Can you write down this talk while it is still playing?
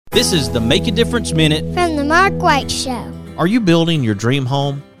This is the Make a Difference Minute from the Mark White Show. Are you building your dream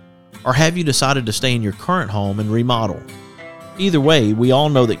home? Or have you decided to stay in your current home and remodel? Either way, we all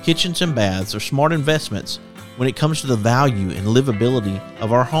know that kitchens and baths are smart investments when it comes to the value and livability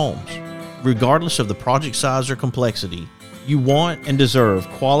of our homes. Regardless of the project size or complexity, you want and deserve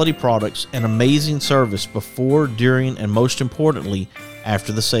quality products and amazing service before, during, and most importantly,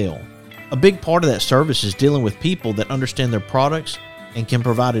 after the sale. A big part of that service is dealing with people that understand their products and can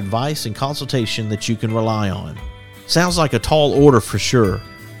provide advice and consultation that you can rely on. Sounds like a tall order for sure.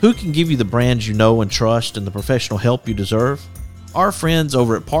 Who can give you the brands you know and trust and the professional help you deserve? Our friends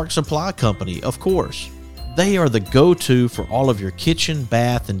over at Park Supply Company, of course. They are the go-to for all of your kitchen,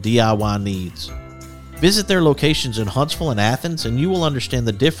 bath, and DIY needs. Visit their locations in Huntsville and Athens and you will understand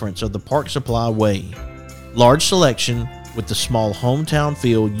the difference of the Park Supply way. Large selection with the small hometown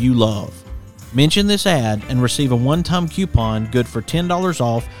feel you love. Mention this ad and receive a one-time coupon good for $10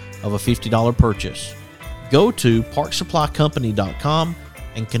 off of a $50 purchase. Go to parksupplycompany.com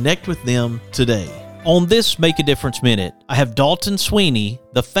and connect with them today. On this Make a Difference Minute, I have Dalton Swinney,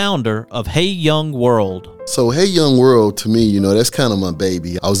 the founder of Hey Young World. So Hey Young World, to me, that's kind of my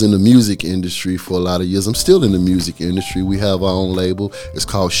baby. I was in the music industry for a lot of years. I'm still in the music industry. We have our own label. It's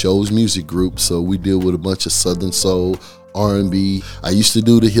called Shows Music Group. So we deal with a bunch of Southern soul, R&B. I used to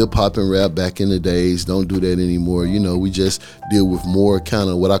do the hip hop and rap back in the days. Don't do that anymore. We just deal with more kind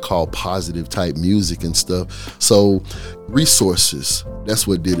of what I call positive type music and stuff. So resources, that's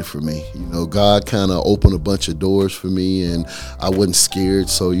what did it for me. God kind of opened a bunch of doors for me and I wasn't scared.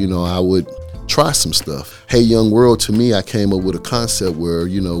 So, I would try some stuff. Hey Young World, to me, I came up with a concept where,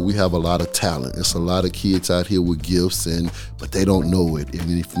 we have a lot of talent. There's a lot of kids out here with gifts, but they don't know it.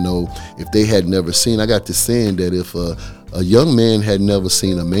 And if they had never seen, I got this saying that if a young man had never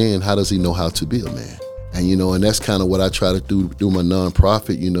seen a man, how does he know how to be a man? And that's kind of what I try to do through my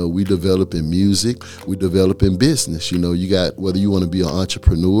nonprofit. We develop in music, we develop in business. You got, whether you want to be an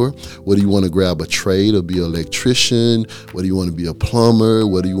entrepreneur, whether you want to grab a trade or be an electrician, whether you want to be a plumber,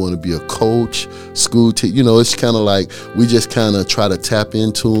 whether you want to be a coach, school teacher, it's kind of like we just kind of try to tap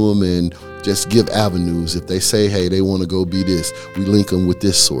into them and just give avenues. If they say, hey, they want to go be this, we link them with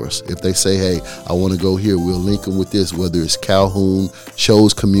this source. If they say, hey, I want to go here, we'll link them with this, whether it's Calhoun,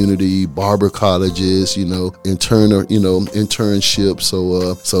 Shows Community, Barber Colleges, internship.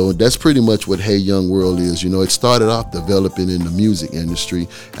 So that's pretty much what Hey Young World is. It started off developing in the music industry,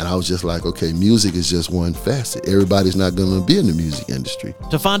 and I was just like, okay, music is just one facet. Everybody's not going to be in the music industry.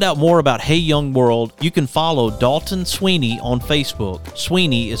 To find out more about Hey Young World, you can follow Dalton Swinney on Facebook.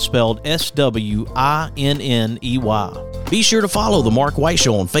 Swinney is spelled Swinney. Be sure to follow The Mark White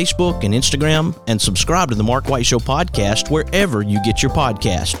Show on Facebook and Instagram and subscribe to The Mark White Show podcast wherever you get your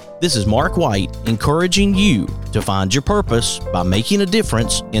podcast. This is Mark White encouraging you to find your purpose by making a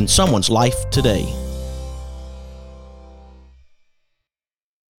difference in someone's life today.